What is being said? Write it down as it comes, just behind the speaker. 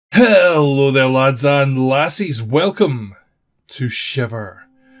Hello there lads and lassies, welcome to Shiver.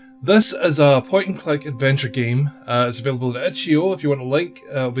 This is a point and click adventure game. It's available in Itchio. If you want a link,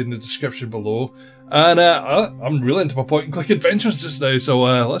 it'll be in the description below. And I'm really into my point and click adventures just now, so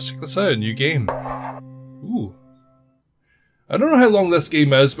let's check this out, a new game. Ooh. I don't know how long this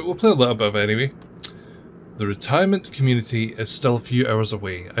game is, but we'll play a little bit of it anyway. The retirement community is still a few hours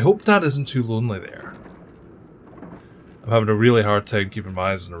away. I hope Dad isn't too lonely there. I'm having a really hard time keeping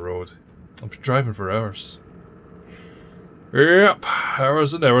my eyes on the road. I've been driving for hours. Yep,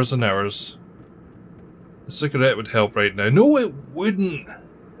 hours and hours and hours. A cigarette would help right now. No, it wouldn't.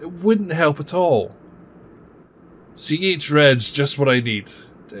 It wouldn't help at all. CH Red's just what I need.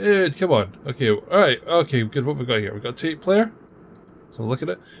 Dude, come on. Okay, alright, okay, good. What we got here? We got a tape player. So look at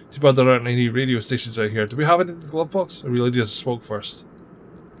it. Too bad there aren't any radio stations out here. Do we have it in the glove box? I really need to smoke first.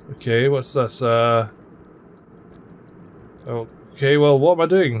 Okay, what's this? Okay, well, what am I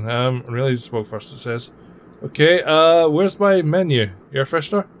doing? I really need to smoke first, it says. Okay, where's my menu? Air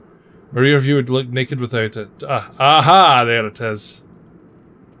freshener? My rear view would look naked without it. Aha! There it is.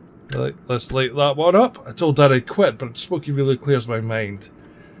 Let's light that one up. I told Dad I'd quit, but smoking really clears my mind.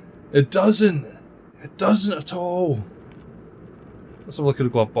 It doesn't. It doesn't at all. Let's have a look at the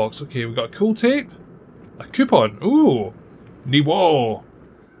glove box. Okay, we've got a cool tape. A coupon. Ooh. Niwo.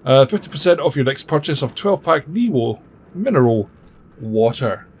 50% off your next purchase of 12-pack Niwo mineral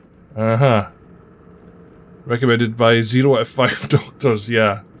water. Recommended by 0 out of 5 doctors.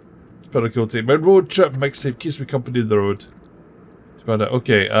 Yeah. It's pretty cool tape. My road trip mixtape keeps me company on the road.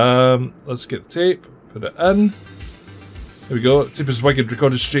 Okay, let's get the tape. Put it in. There we go. Tape is wicked,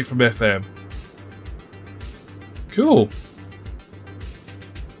 recorded straight from FM. Cool.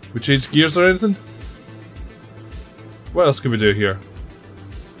 We change gears or anything? What else can we do here?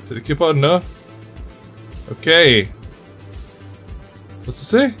 Did the coupon? No? Okay. What's it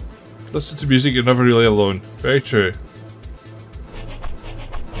say? Listen to music, you're never really alone. Very true.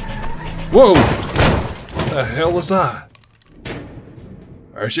 Whoa! What the hell was that?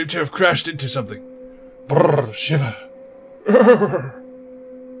 I seem to have crashed into something. Brrr, Shiver.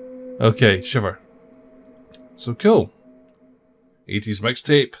 Okay, Shiver. So cool. 80s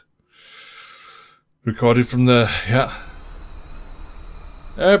mixtape. Recorded from the... yeah.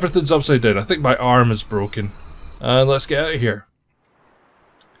 Everything's upside down. I think my arm is broken. And let's get out of here.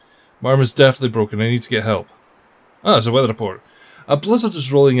 My arm is definitely broken. I need to get help. Ah, there's a weather report. A blizzard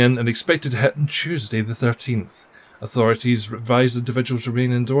is rolling in and expected to hit on Tuesday the 13th. Authorities advise individuals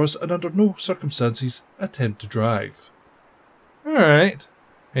remain indoors and under no circumstances attempt to drive. Alright.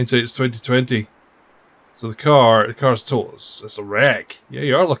 Hindsight's 2020. So the car's total. It's a wreck. Yeah,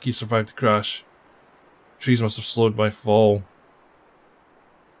 you are lucky you survived the crash. Trees must have slowed my fall.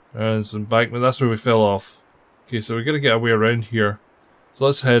 And it's an embankment. That's where we fell off. Okay, so we're gonna get our way around here. So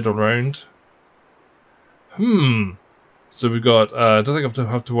let's head around. So we've got, I don't think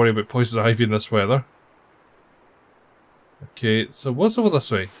I have to worry about poison ivy in this weather. Okay, so what's over this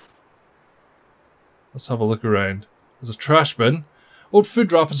way? Let's have a look around. There's a trash bin. Old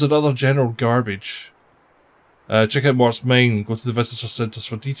food wrappers and other general garbage. Check out Mort's Mine. Go to the visitor centres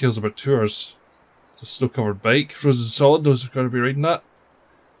for details about tours. It's a snow-covered bike. Frozen solid. Those are going to be riding that.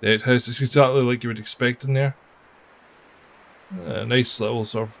 The outhouse is exactly like you would expect in there. Nice little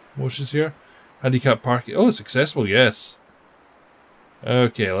sort of motions here. Handicap parking. Oh, it's accessible, yes.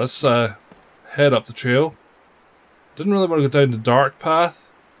 Okay, let's head up the trail. Didn't really want to go down the dark path.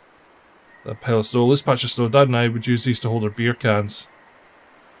 That pile of snow. This patch of snow. Dad and I would use these to hold our beer cans.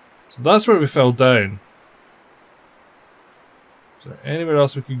 So that's where we fell down. Is there anywhere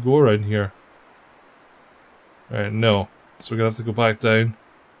else we could go around here? Alright, no. So we're going to have to go back down.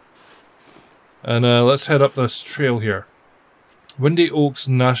 And let's head up this trail here. Windy Oaks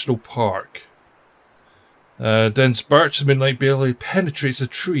National Park. Dense birch and moonlight barely penetrates the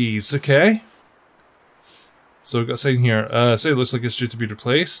trees. Okay. So we've got a sign here. Sign looks like it's due to be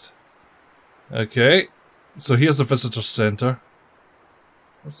replaced. Okay. So here's the visitor centre.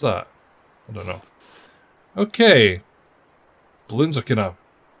 What's that? I don't know. Okay. Balloons are kind of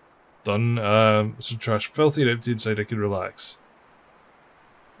done. Some trash. Filthy and empty inside. I can relax.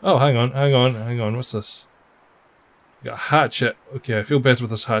 Oh, hang on. What's this? Got a hatchet. Okay, I feel better with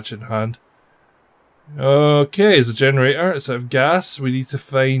this hatchet in hand. Okay, there's a generator. It's out of gas. We need to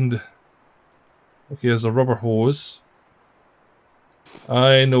find... okay, there's a rubber hose.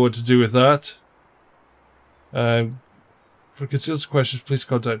 I know what to do with that. For concealed questions, please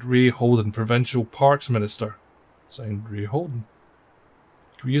contact Ray Holden, Provincial Parks Minister. Signed, Ray Holden.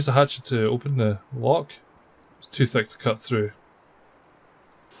 Can we use the hatchet to open the lock? It's too thick to cut through.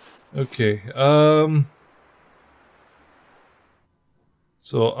 Okay,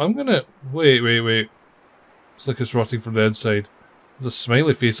 So I'm gonna... Wait. Looks like it's rotting from the inside. There's a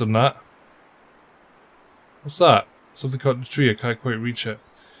smiley face on that. What's that? Something caught in the tree, I can't quite reach it.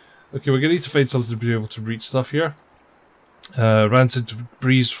 Okay, we're gonna need to find something to be able to reach stuff here. Rancid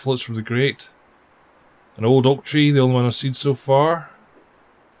breeze floats from the grate. An old oak tree, the only one I've seen so far.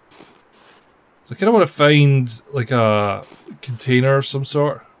 So I kinda wanna find like a container of some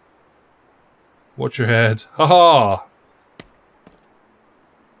sort. Watch your head. Haha!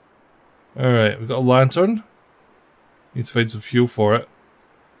 Alright, we've got a lantern. Need to find some fuel for it.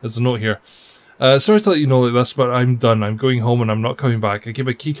 There's a note here. Sorry to let you know like this, but I'm done. I'm going home and I'm not coming back. I gave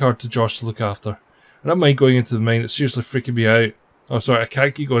my keycard to Josh to look after. I don't mind going into the mine. It's seriously freaking me out. Oh, sorry, I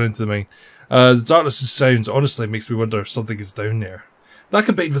can't keep going into the mine. The darkness and sounds honestly makes me wonder if something is down there. That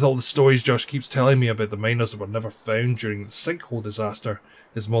combined with all the stories Josh keeps telling me about the miners that were never found during the sinkhole disaster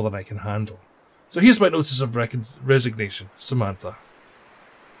is more than I can handle. So here's my notice of resignation, Samantha.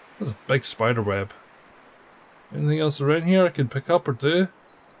 There's a big spider web. Anything else around here I can pick up or do?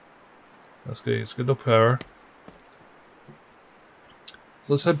 That's good. It's got no power.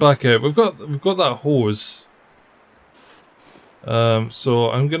 So let's head back out. We've got that hose. So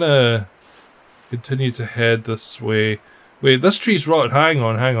I'm gonna continue to head this way. Wait, this tree's rotted. Hang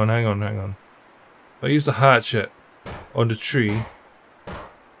on. If I use the hatchet on the tree,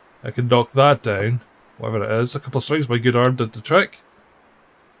 I can knock that down. Whatever it is. A couple of swings by good arm did the trick.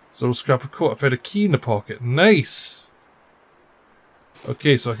 So we'll scrap a coat. I found a key in the pocket. Nice!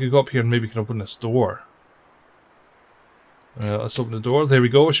 Okay, so I can go up here and maybe can open this door. Let's open the door. There we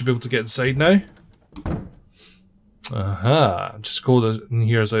go. I should be able to get inside now. Aha. Just cold in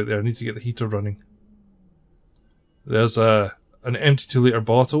here is out there. I need to get the heater running. There's an empty 2-litre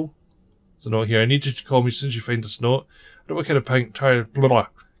bottle. There's a note here. I need you to call me as soon as you find this note. I don't know what kind of prank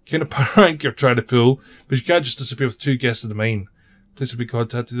you're trying to pull, but you can't just disappear with 2 guests in the mine. Please will be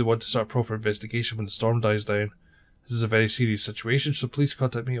contacted. They want to start a proper investigation when the storm dies down. This is a very serious situation, so please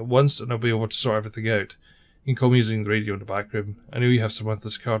contact me at once and I'll be able to sort everything out. You can call me using the radio in the back room. I know you have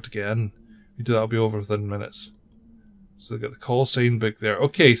Samantha's card to get in. If you do that, I'll be over within minutes. So they've got the call sign book there.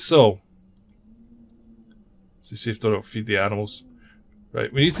 Okay, so see if they don't feed the animals.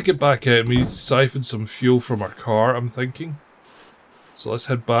 Right, we need to get back out and we need to siphon some fuel from our car, I'm thinking. So let's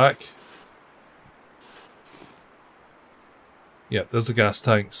head back. Yeah, there's the gas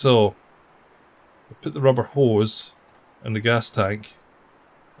tank. So I'll put the rubber hose in the gas tank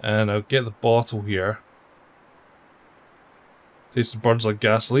and I'll get the bottle here. Tastes and burns like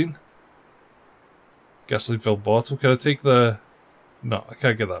gasoline. Gasoline filled bottle. Can I take the... No, I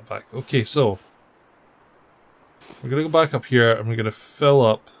can't get that back. Okay, so we're going to go back up here and we're going to fill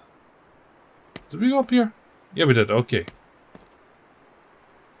up... Did we go up here? Yeah, we did. Okay.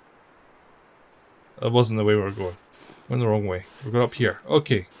 That wasn't the way we were going. Went the wrong way. We're going up here.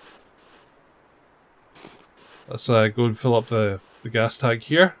 Okay. Let's go and fill up the gas tank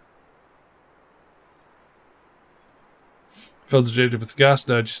here. Filled the generator with gas,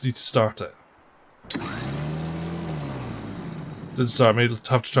 now I just need to start it. Didn't start, maybe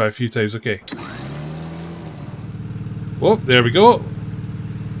I'll have to try a few times, okay. Oh, there we go.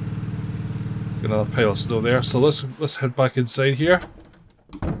 Got another pile of snow there, so let's head back inside here.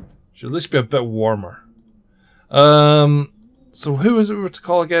 Should at least be a bit warmer. So who is it we were to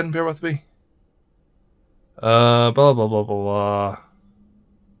call again? Bear with me. Blah blah blah blah blah.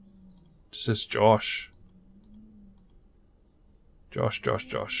 Just says Josh.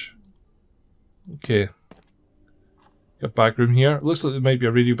 Josh. Okay. Got back room here. Looks like there might be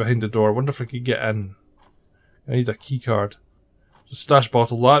a radio behind the door. I wonder if I could get in. I need a key card. So stash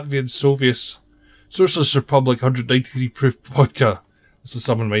bottle. Latvian Soviet Socialist Republic 193 proof vodka. This is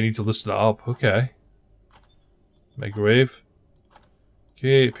someone might need to listen that up. Okay. Microwave.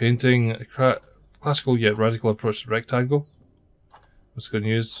 Okay, painting. Classical yet radical approach to rectangle. What's good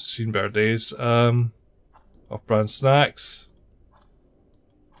news? Seen better days. Off-brand snacks.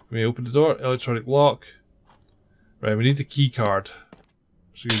 Can we open the door? Electronic lock. Right, we need the key card.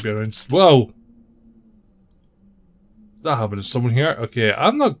 So gonna be around. Whoa! Is that happening to someone here? Okay,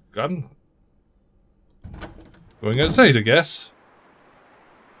 I'm going outside, I guess.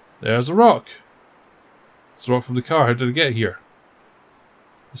 There's a rock. It's a rock from the car. How did it get here?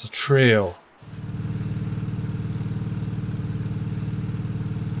 It's a trail.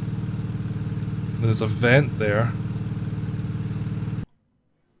 There's a vent there.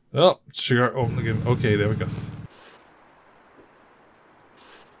 Oh, sugar. Open again. Okay, there we go.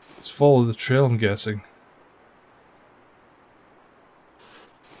 Let's follow the trail, I'm guessing.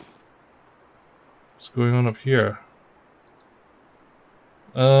 What's going on up here?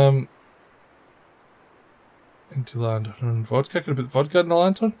 Empty lantern. Vodka? Can I put vodka in the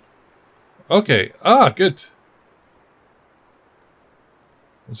lantern? Okay. Ah, good.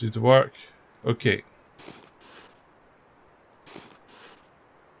 Let's need to work. Okay.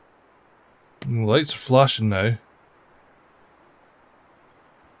 And the lights are flashing now.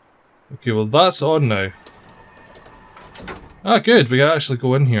 Okay, well that's on now. Ah, good. We can actually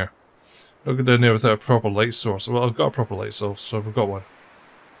go in here. Don't go down there without a proper light source. Well, I've got a proper light source, so we've got one.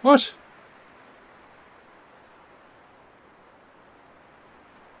 What?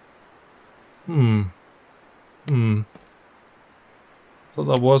 I thought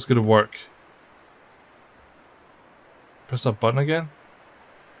that was going to work. Press that button again?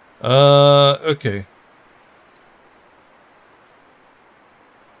 Okay.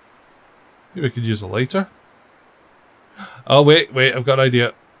 Maybe I could use a lighter? Oh, wait, I've got an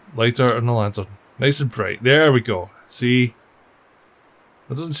idea. Lighter and a lantern. Nice and bright. There we go. See?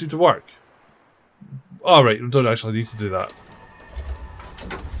 That doesn't seem to work. Alright, we don't actually need to do that.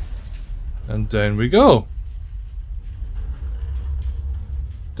 And down we go.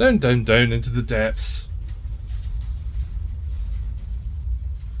 Down, down, down into the depths.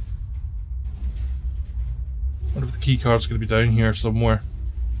 I wonder if the key card's going to be down here somewhere.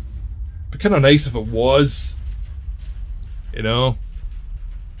 It'd be kind of nice if it was. You know?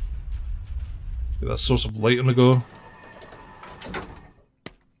 Get that source of light on the go.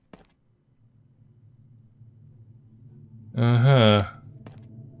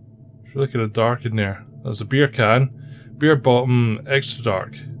 It's really kind of dark in there. There's a beer can. Beer bottom, extra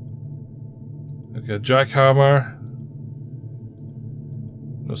dark. Okay, jackhammer.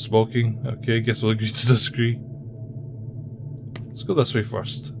 No smoking. Okay, guess we'll agree to disagree. Let's go this way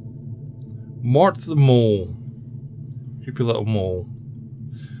first. Mort the mole. Creepy little mole.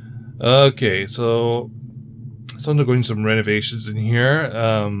 Okay, so it's undergoing some renovations in here.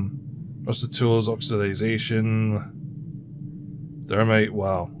 Rusted tools, oxidization. Thermite,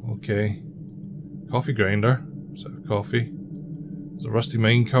 wow, okay. Coffee grinder. Is that coffee? There's a rusty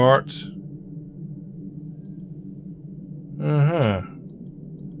minecart.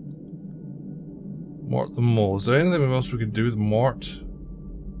 Mort the mole. Is there anything else we could do with Mort?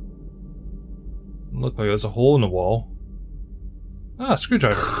 Look like there's a hole in the wall. Ah,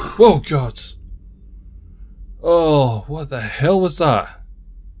 screwdriver. Whoa, God. Oh, what the hell was that?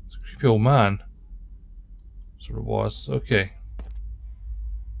 It's a creepy old man. That's what it was. Okay.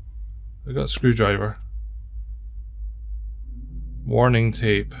 I got a screwdriver. Warning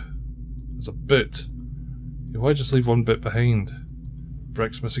tape. There's a boot. Yeah, why just leave one bit behind?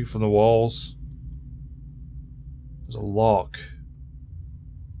 Bricks missing from the walls. There's a lock.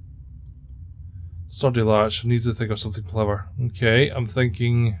 Sturdy latch. I need to think of something clever. Okay, I'm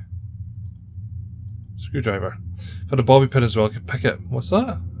thinking... Screwdriver. If I had a bobby pin as well, I could pick it. What's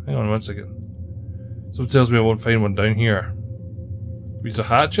that? Hang on 1 second. Something tells me I won't find one down here. Use a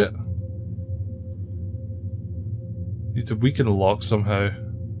hatchet? Need to weaken the lock somehow.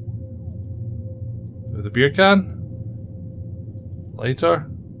 With a beer can? Lighter?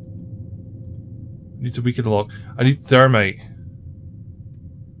 Need to weaken the lock. I need thermite.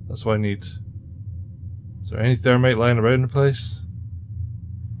 That's what I need. Is there any thermite lying around the place?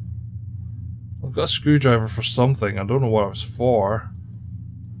 I've got a screwdriver for something. I don't know what it was for.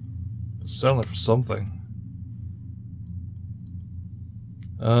 But certainly for something.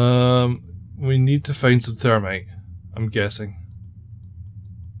 We need to find some thermite. I'm guessing.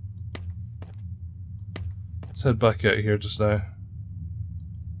 Let's head back out here just now.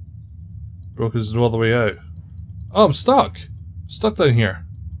 Broken, there's no other way out. Oh, I'm stuck! I'm stuck down here.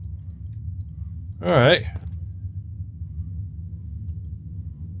 Alright.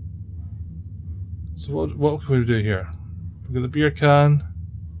 So what can we do here? We've got the beer can.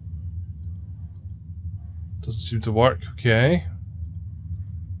 Doesn't seem to work. Okay.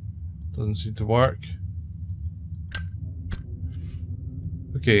 Doesn't seem to work.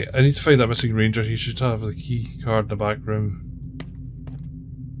 Okay, I need to find that missing ranger. He should have the key card in the back room.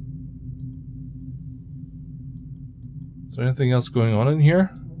 Is there anything else going on in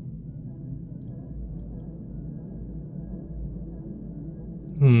here?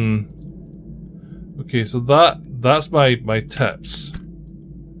 Okay, so that's my tips.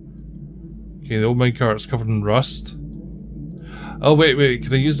 Okay, the old minecart's covered in rust. Oh wait,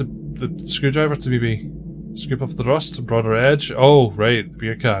 can I use the screwdriver to maybe scrape off the rust, a broader edge? Oh, right, the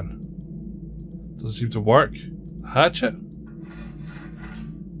beer can. Doesn't seem to work. Hatchet?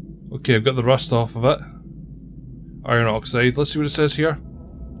 Okay, I've got the rust off of it. Iron oxide. Let's see what it says here.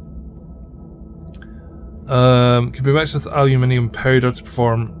 Can be mixed with aluminium powder to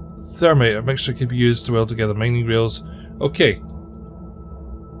perform thermite. A mixture can be used to weld together mining rails. Okay.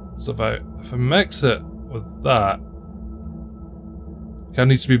 So if I mix it with that. Can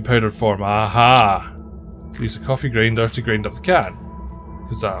needs to be in powdered form. Aha! Use a coffee grinder to grind up the can.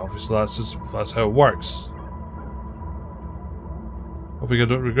 Because obviously that's how it works. Hoping I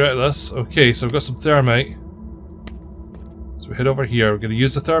don't regret this. Okay, so I've got some thermite. So we head over here. We're going to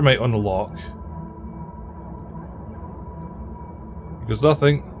use the thermite on the lock. Because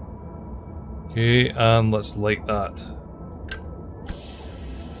nothing. Okay, and let's light that.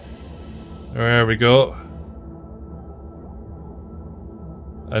 There we go.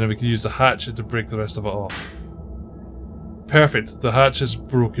 And then we can use the hatchet to break the rest of it off. Perfect. The hatch is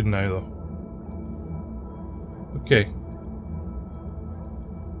broken now, though. Okay.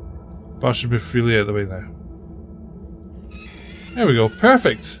 Bar should be freely out of the way now. There we go.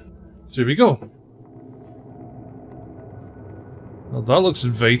 Perfect. So here we go. Well, that looks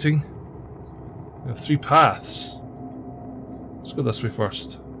inviting. We have 3 paths. Let's go this way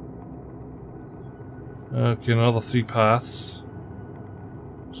first. Okay, another 3 paths.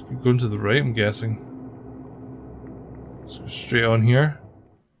 Just keep going to the right, I'm guessing. Let's go straight on here.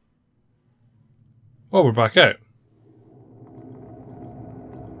 Oh, we're back out.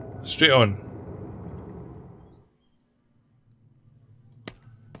 Straight on.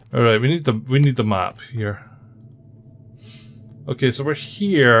 Alright, we need the map here. Okay, so we're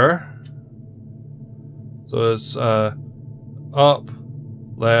here. So it's up,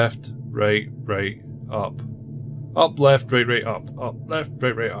 left, right, right, up. Up, left, right, right, up. Up, left,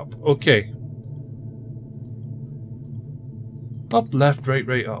 right, right, up. Okay. Up, left, right,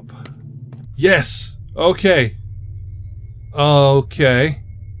 right, up. Yes! Okay. Okay.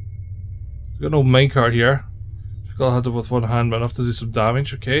 Got no minecart here. Forgot I had it with one hand, but enough to do some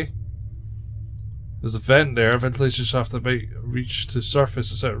damage, okay. There's a vent there, ventilation shaft that might reach to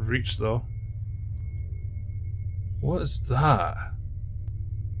surface. It's out of reach though. What is that?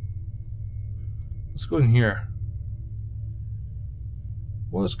 Let's go in here.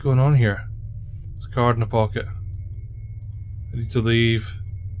 What is going on here? There's a card in the pocket. I need to leave.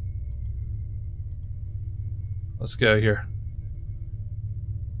 Let's get out of here.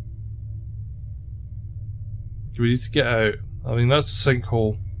 We need to get out. I mean, that's the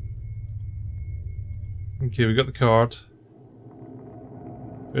sinkhole. Okay, we got the card.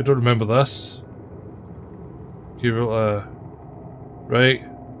 I don't remember this. Okay, we'll, right,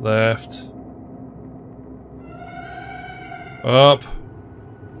 left, up,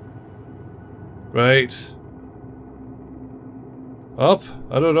 right, up?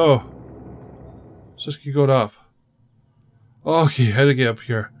 I don't know. Let's just keep going up. Okay, how to get up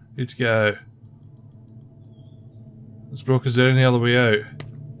here? Need to get out. It's broke. Is there any other way out?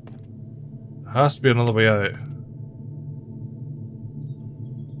 There has to be another way out.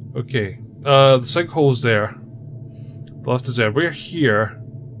 Okay. The sinkhole's there. The left is there. We're here.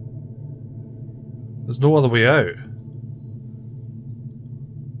 There's no other way out.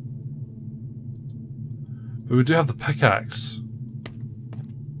 But we do have the pickaxe.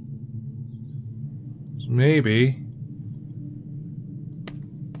 So maybe...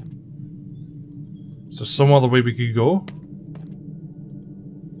 Is there some other way we could go?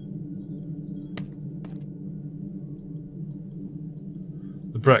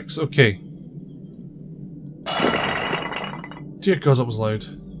 The bricks, okay. Dear God, that was loud.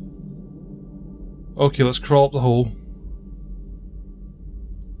 Okay, let's crawl up the hole.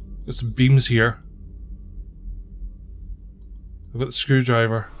 Got some beams here. I've got the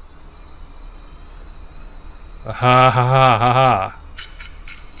screwdriver. Aha, ha ha ha ha.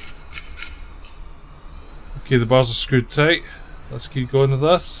 Okay, the bars are screwed tight. Let's keep going with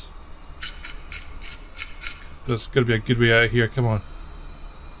this. There's gotta be a good way out of here, come on.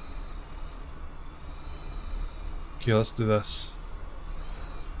 Okay, let's do this.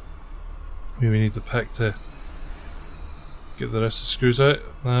 Maybe we need the pick to get the rest of the screws out.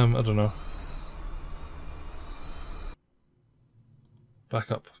 I don't know.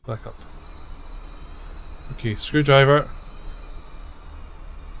 Back up, back up. Okay, screwdriver.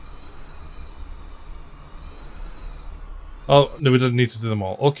 Oh, no, we didn't need to do them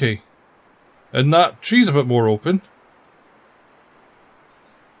all. Okay. And that tree's a bit more open.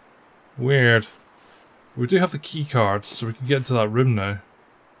 Weird. We do have the key cards, so we can get into that room now.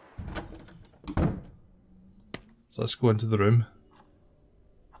 So let's go into the room.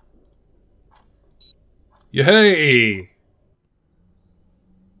 Yay!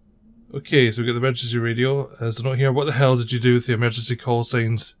 Okay, so we got the emergency radio. There's a note here. What the hell did you do with the emergency call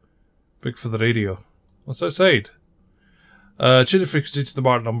signs? Big for the radio. What's outside? Change the frequency to the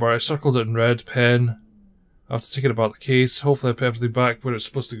marked number. I circled it in red pen. After taking about the case, hopefully I put everything back where it's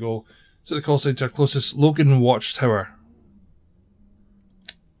supposed to go. Set the call sign to our closest Logan Watchtower.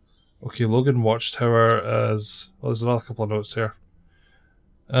 Okay, Logan Watchtower is... Well, there's another couple of notes here.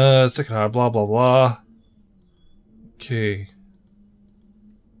 Second hand, blah blah blah. Okay.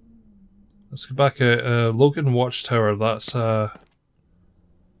 Let's go back at Logan Watchtower. That's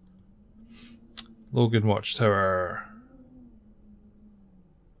Logan Watchtower.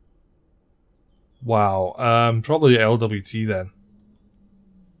 Wow. Probably LWT then.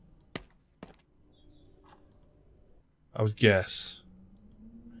 I would guess.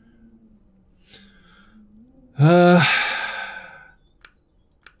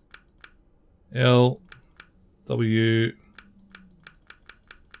 L W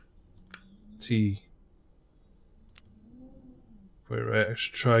T. Wait, right, I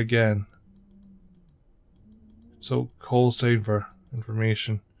should try again. So call sign for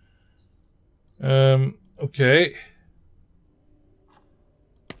information. Okay.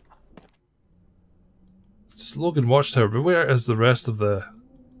 It's Logan Watchtower, but where is the rest of the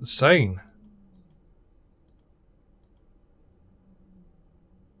sign?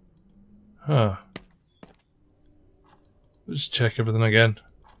 Huh. Let's just check everything again.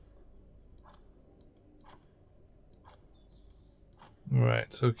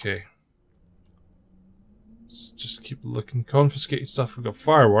 Right, okay. Let's just keep looking. Confiscated stuff. We've got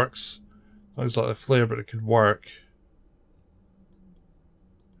fireworks. Looks like a flare, but it could work.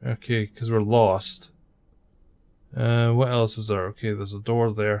 Okay, because we're lost. What else is there? Okay, there's a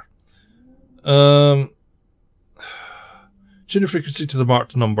door there. Change the frequency to the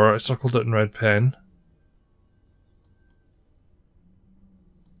marked number. I circled it in red pen.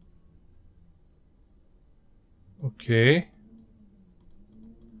 Okay.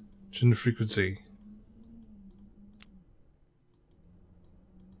 Change the frequency.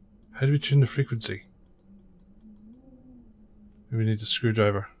 How do we tune the frequency? Maybe we need a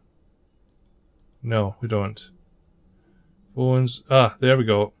screwdriver. No, we don't. Phones. Ah, there we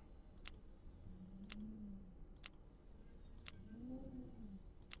go.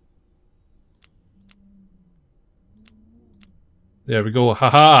 There we go.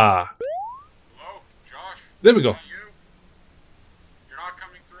 Haha. Hello, Josh. There we go. You're not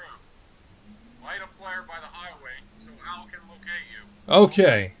coming through. Light a flare by the highway so Al can locate you.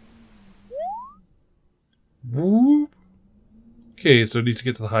 Okay. Whoop. Okay, so I need to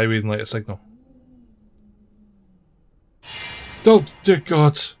get to the highway and light a signal. Oh, dear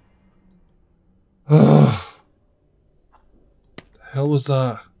God. Ugh. The hell was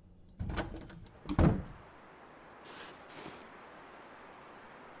that?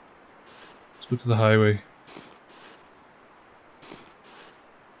 Let's go to the highway.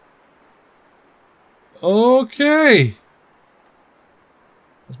 Okay.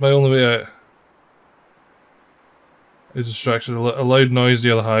 That's my only way out. A distraction, a loud noise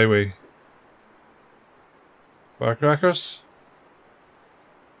near the highway. Firecrackers?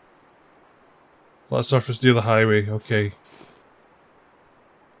 Flat surface near the highway, okay.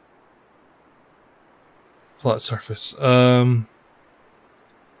 Flat surface.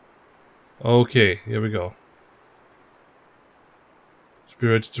 Okay, here we go. Just be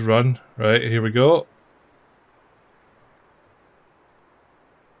ready to run. Right, here we go.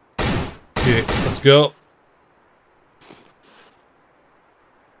 Okay, let's go.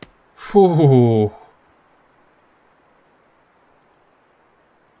 Whew.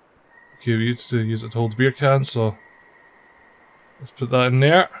 Okay, we used to use it to hold beer cans, so let's put that in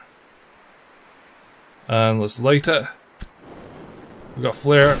there. And let's light it. We got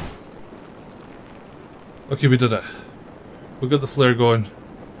flare. Okay, we did it. We got the flare going.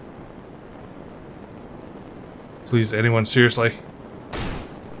 Please, anyone, seriously.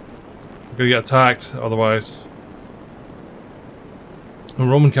 We're gonna get attacked, otherwise. A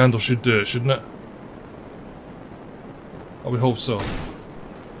Roman candle should do it, shouldn't it? I would hope so.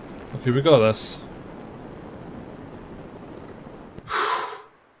 Okay, we got this.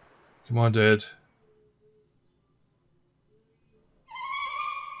 Come on, dude.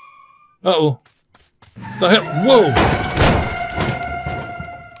 Uh-oh. The hell?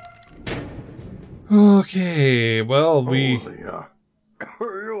 Whoa! Okay, well, we... Are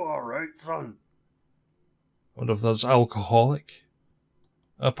you alright, son? Wonder if that's alcoholic.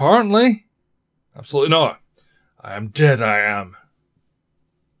 Apparently. Absolutely not. I am dead, I am.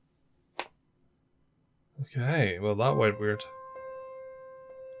 Okay, well that went weird.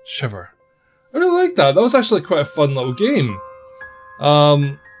 Shiver. I really like that. That was actually quite a fun little game.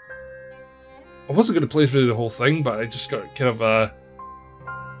 I wasn't going to play through the whole thing, but I just got kind of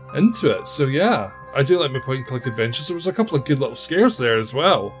into it. So yeah, I do like my point-and-click adventures. There was a couple of good little scares there as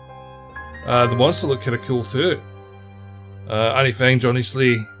well. The monster looked kind of cool too. Annie Feng, Johnny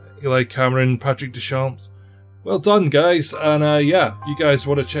Slee, Eli Cameron, Patrick Deschamps, Well done, guys. And yeah, you guys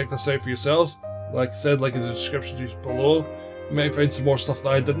want to check this out for yourselves. Like I said, like in the description just below. You might find some more stuff that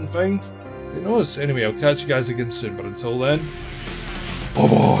I didn't find. Who knows? Anyway, I'll catch you guys again soon. But until then,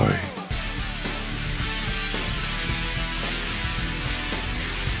 bye-bye.